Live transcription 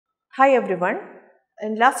Hi everyone.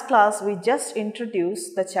 In last class we just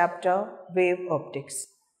introduced the chapter wave optics,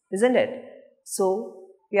 isn't it? So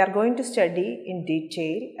we are going to study in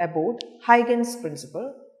detail about Huygens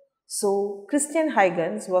principle. So Christian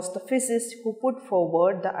Huygens was the physicist who put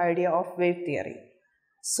forward the idea of wave theory.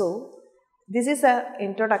 So this is an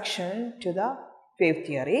introduction to the wave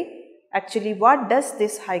theory. Actually, what does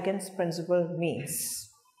this Huygens principle means?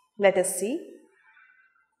 Let us see.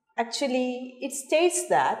 Actually, it states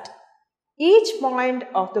that each point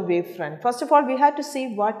of the wavefront, first of all, we have to see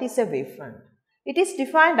what is a wavefront. It is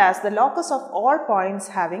defined as the locus of all points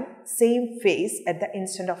having same phase at the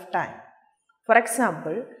instant of time. For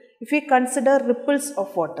example, if we consider ripples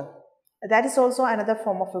of water, that is also another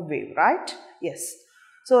form of a wave, right? Yes.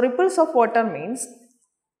 So, ripples of water means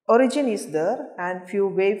origin is there and few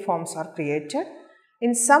waveforms are created.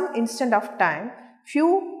 In some instant of time,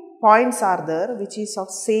 few points are there which is of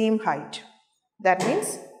same height. That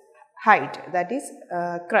means height, that is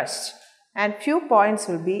crest, and few points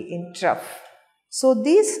will be in trough. So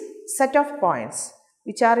these set of points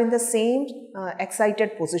which are in the same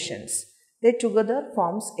excited positions, they together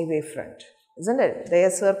forms a wavefront, isn't it? Their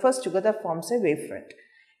surface together forms a wavefront.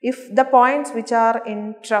 If the points which are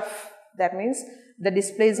in trough, that means the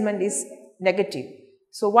displacement is negative.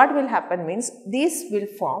 So what will happen means these will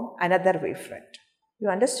form another wavefront. You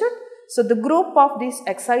understood? So the group of these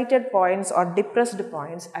excited points or depressed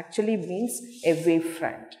points actually means a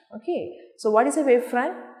wavefront. Okay. So what is a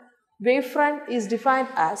wavefront? Wavefront is defined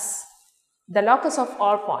as the locus of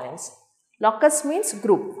all points. Locus means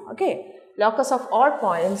group. Okay. Locus of all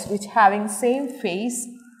points which having same phase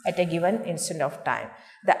at a given instant of time.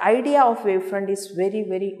 The idea of wavefront is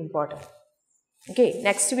very important. Okay.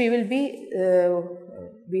 Next we will be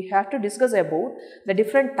we have to discuss about the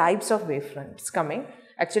different types of wavefronts coming.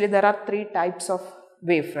 Actually, there are three types of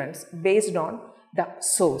wavefronts based on the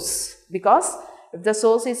source, because if the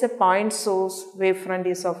source is a point source, wavefront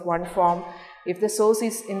is of one form. If the source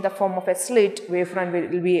is in the form of a slit, wavefront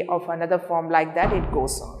will be of another form, like that it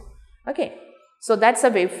goes on. Okay. So that's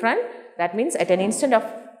a wavefront. That means at an instant of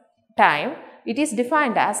time, it is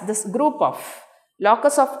defined as this group of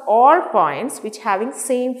locus of all points which having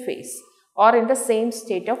same phase or in the same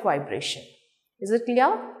state of vibration. Is it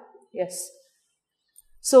clear? Yes.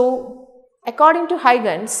 So, according to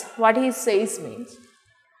Huygens, what he says means,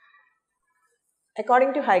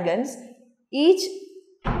 according to Huygens, each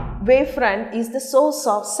wavefront is the source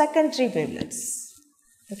of secondary wavelets.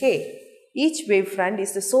 Okay. Each wavefront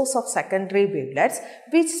is the source of secondary wavelets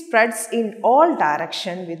which spreads in all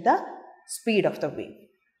direction with the speed of the wave.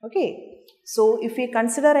 Okay. So, if we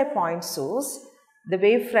consider a point source, the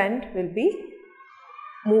wavefront will be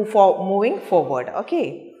moving forward.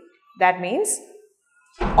 Okay. That means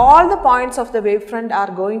all the points of the wavefront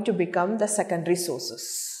are going to become the secondary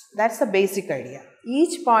sources. That's the basic idea.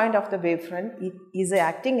 Each point of the wavefront is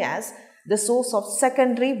acting as the source of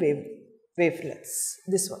secondary wavelets.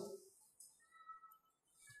 This one.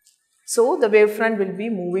 So the wavefront will be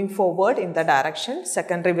moving forward in the direction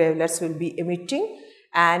secondary wavelets will be emitting.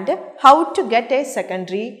 And how to get a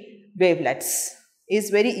secondary wavelets is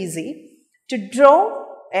very easy. To draw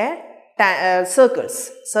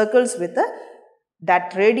circles with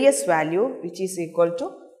that radius value which is equal to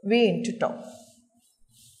v into tau.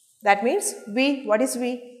 That means v, what is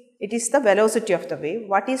v? It is the velocity of the wave.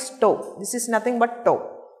 What is tau? This is nothing but tau.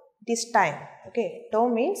 It is time. Okay. Tau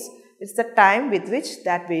means it's the time with which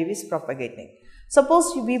that wave is propagating.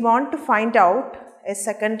 Suppose we want to find out a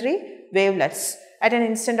secondary wavelets at an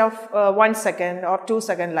instant of 1 second or 2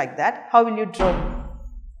 seconds like that. How will you draw?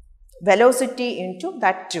 Velocity into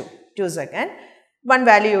that 2 seconds. One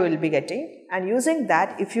value you will be getting, and using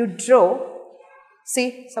that if you draw,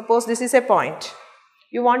 see, suppose this is a point.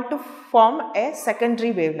 You want to form a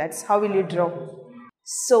secondary wavelets. How will you draw?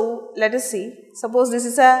 So let us see. Suppose this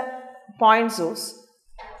is a point source.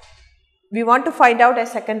 We want to find out a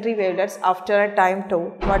secondary wavelets after a time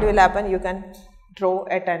tau. What will happen? You can draw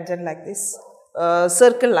a tangent like this,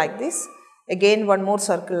 circle like this, again one more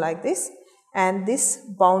circle like this, and this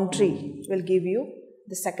boundary will give you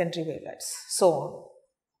the secondary wavelets, so on.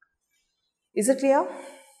 Is it clear?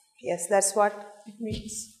 Yes, that's what it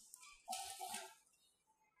means.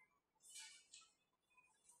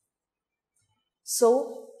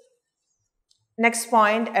 So, next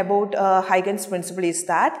point about Huygens principle is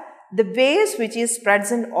that the waves which is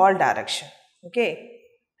spreads in all direction. Okay,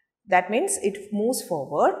 that means it moves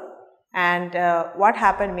forward, and what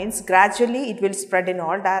happened means gradually it will spread in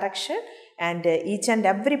all direction, and each and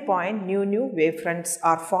every point new wavefronts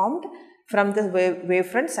are formed. From the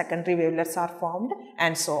wavefront secondary wavelets are formed,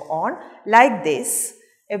 and so on. Like this,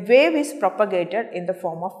 a wave is propagated in the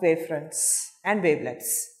form of wavefronts and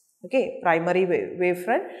wavelets. Okay, primary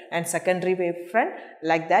wavefront and secondary wavefront,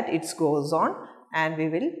 like that it goes on, and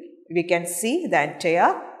we can see the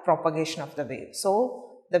entire propagation of the wave.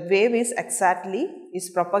 So the wave is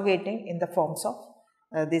propagating in the forms of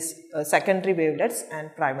secondary wavelets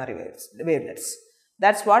and primary wavelets.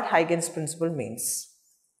 That's what Huygens principle means.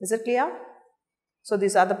 Is it clear? So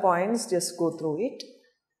these are the points, just go through it.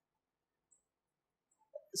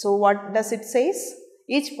 So what does it say?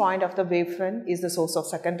 Each point of the wavefront is the source of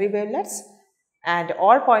secondary wavelets, and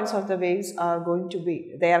all points of the waves are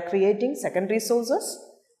they are creating secondary sources.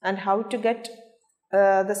 And how to get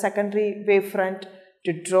the secondary wavefront?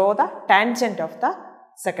 To draw the tangent of the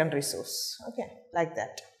secondary source. Okay, like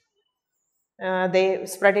that. They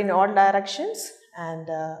spread in all directions, and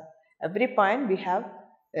every point we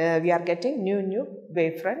are getting new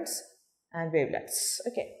wavefronts and wavelets.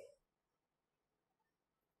 Okay.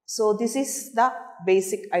 So this is the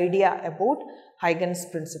basic idea about Huygens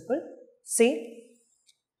principle. See,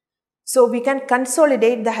 so we can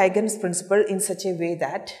consolidate the Huygens principle in such a way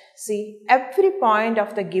that, see, every point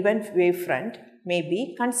of the given wavefront may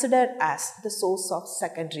be considered as the source of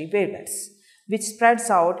secondary wavelets, which spreads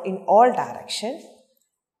out in all directions,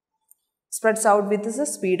 spreads out with the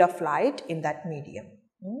speed of light in that medium.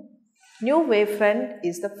 New wavefront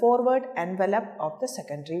is the forward envelope of the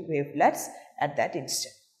secondary wavelets at that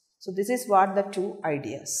instant. So this is what the two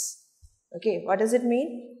ideas. Okay, what does it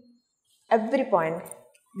mean? Every point,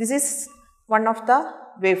 this is one of the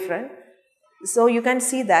wavefront. So you can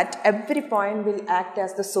see that every point will act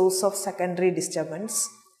as the source of secondary disturbance.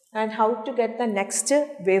 And how to get the next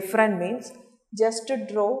wavefront means just to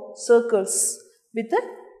draw circles with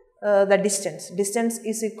the distance. Distance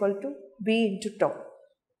is equal to b into tau.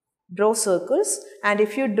 Draw circles, and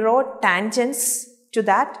if you draw tangents to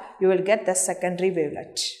that, you will get the secondary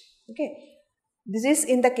wavelet. Okay. This is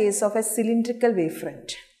in the case of a cylindrical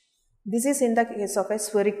wavefront. This is in the case of a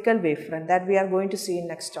spherical wavefront that we are going to see in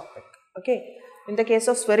next topic. Okay. In the case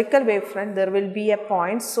of spherical wavefront, there will be a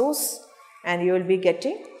point source, and you will be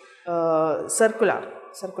getting spherical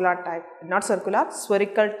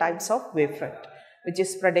types of wavefront, which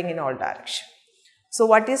is spreading in all directions. So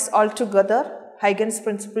what is altogether Huygens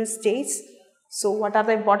principle states? So what are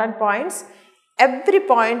the important points? Every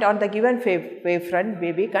point on the given wavefront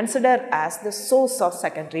may be considered as the source of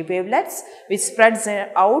secondary wavelets, which spreads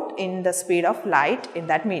out in the speed of light in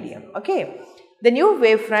that medium. Okay. The new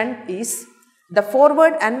wavefront is the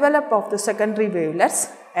forward envelope of the secondary wavelets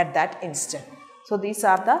at that instant. So these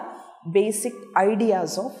are the basic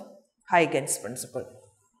ideas of Huygens principle.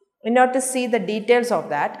 In order to see the details of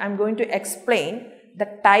that, I am going to explain the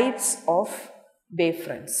types of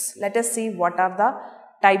wavefronts. Let us see what are the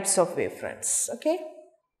types of wavefronts. Okay.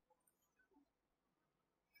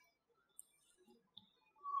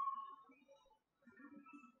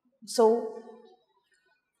 So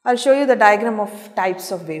I'll show you the diagram of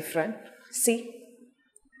types of wavefront. See,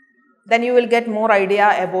 then you will get more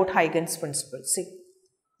idea about Huygens principle. See,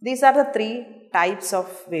 these are the three types of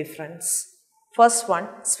wavefronts. First one,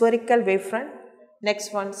 spherical wavefront.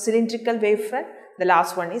 Next one, cylindrical wavefront. The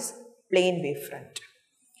last one is plane wavefront.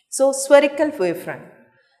 So spherical wavefront.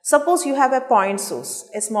 Suppose you have a point source,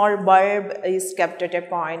 a small bulb is kept at a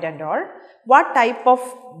point and all. What type of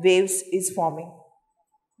waves is forming?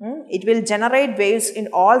 It will generate waves in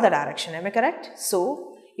all the direction. Am I correct?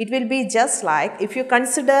 So it will be just like if you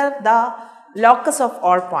consider the locus of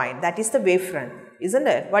all point, that is the wavefront, isn't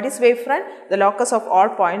it? What is wavefront? The locus of all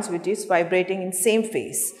points which is vibrating in same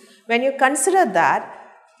phase. When you consider that,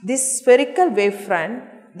 this spherical wavefront,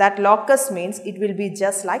 that locus means it will be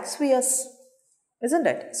just like spheres, isn't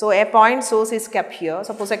it? So a point source is kept here,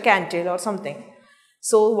 suppose a candle or something.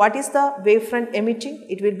 So what is the wavefront emitting?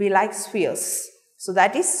 It will be like spheres. So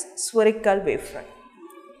that is spherical wavefront.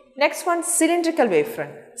 Next one, cylindrical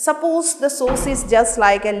wavefront. Suppose the source is just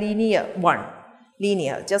like a linear one,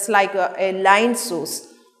 just like a line source,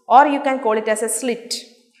 or you can call it as a slit.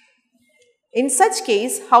 In such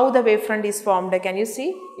case, how the wavefront is formed, can you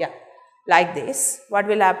see? Yeah, like this. What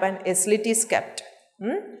will happen? A slit is kept.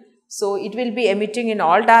 So it will be emitting in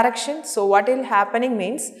all directions. So what will happening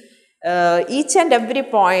means each and every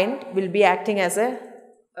point will be acting as a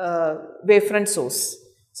wavefront source.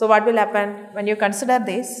 So what will happen when you consider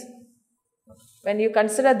this? When you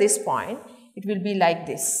consider this point, it will be like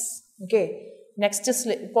this. Okay. Next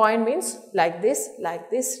point means like this, like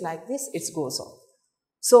this, like this, it goes on.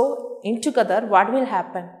 So in together, what will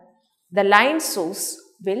happen? The line source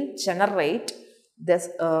will generate this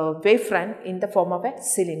wavefront in the form of a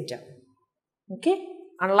cylinder. Okay.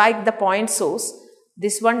 Unlike the point source,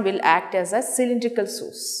 this one will act as a cylindrical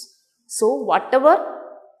source. So, whatever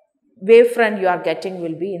wavefront you are getting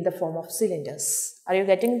will be in the form of cylinders. Are you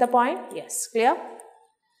getting the point? Yes, clear?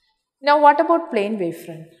 Now, what about plane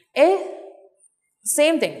wavefront?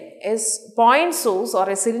 Same thing is point source or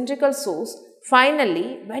a cylindrical source.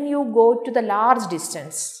 Finally, when you go to the large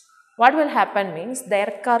distance, what will happen means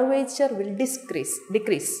their curvature will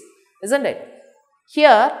decrease, isn't it?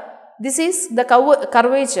 Here, this is the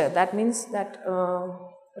curvature, that means that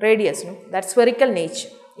radius, no? That spherical nature.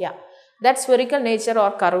 Yeah, that spherical nature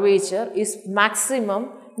or curvature is maximum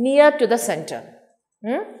near to the center.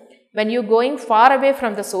 When you going far away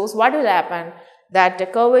from the source, what will happen? That the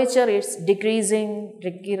curvature is decreasing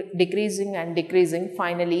and decreasing.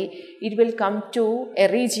 Finally, it will come to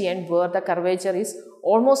a region where the curvature is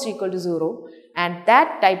almost equal to 0, and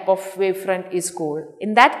that type of wavefront is called.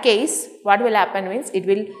 In that case, what will happen means it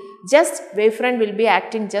will just wavefront will be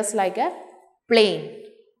acting just like a plane.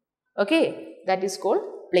 Okay, that is called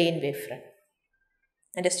plane wavefront.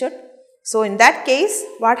 Understood? So, in that case,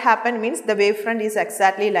 what happened means the wavefront is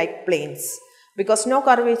exactly like planes because no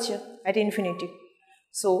curvature at infinity.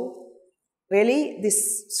 So, really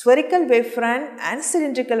this spherical wavefront and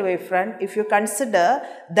cylindrical wavefront, if you consider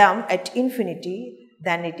them at infinity,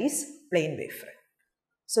 then it is plane wavefront.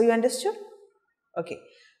 So, you understood? Okay.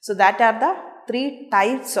 So, that are the 3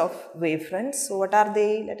 types of wavefronts. So, what are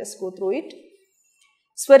they? Let us go through it.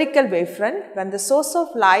 Spherical wavefront, when the source of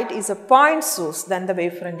light is a point source, then the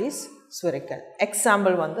wavefront is spherical.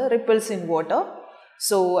 Example one, the ripples in water.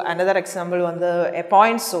 So, another example one, a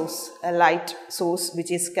point source, a light source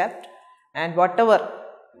which is kept, and whatever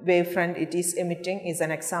wavefront it is emitting is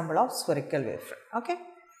an example of spherical wavefront. Okay.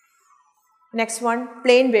 Next one,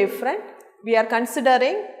 plane wavefront. We are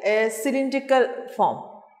considering a cylindrical form,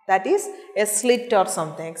 that is a slit or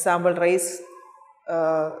something. Example rays,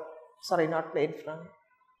 sorry, not plane front.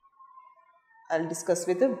 I will discuss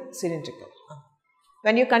with the cylindrical.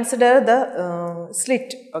 When you consider the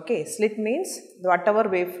slit, okay, slit means whatever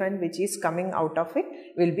wavefront which is coming out of it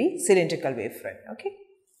will be cylindrical wavefront, okay.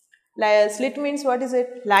 Slit means what is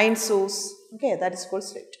it? Line source, okay, that is called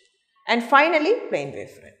slit. And finally, plane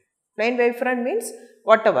wavefront. Plane wavefront means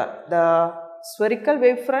whatever the spherical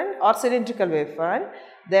wavefront or cylindrical wavefront,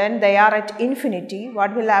 then they are at infinity,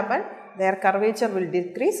 what will happen? Their curvature will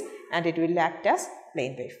decrease and it will act as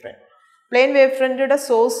plane wavefront. Plane wavefront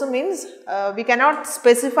source means we cannot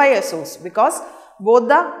specify a source because both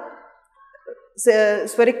the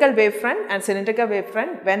spherical wavefront and cylindrical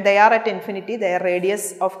wavefront, when they are at infinity, their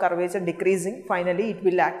radius of curvature decreasing, finally it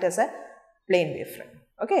will act as a plane wavefront.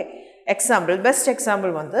 Okay. Example, best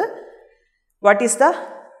example one, what is the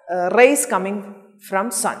rays coming from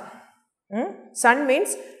sun? Sun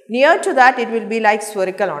means near to that it will be like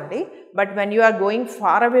spherical only, but when you are going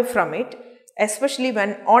far away from it, especially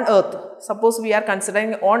when on earth, suppose we are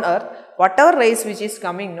considering on earth, whatever rays which is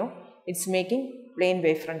coming, no, it is making plane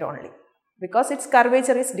wavefront only because its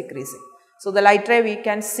curvature is decreasing. So, the light ray we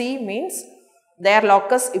can see means their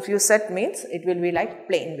locus, if you set, means it will be like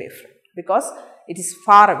plane wavefront because it is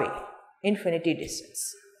far away, infinity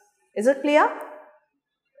distance. Is it clear?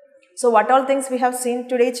 So, what all things we have seen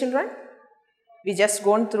today, children? We just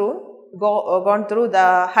gone through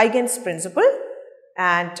the Huygens principle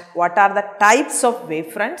and what are the types of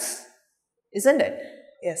wavefronts, isn't it?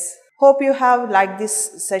 Yes. Hope you have liked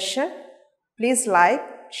this session. Please like,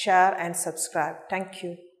 share and subscribe. Thank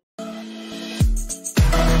you.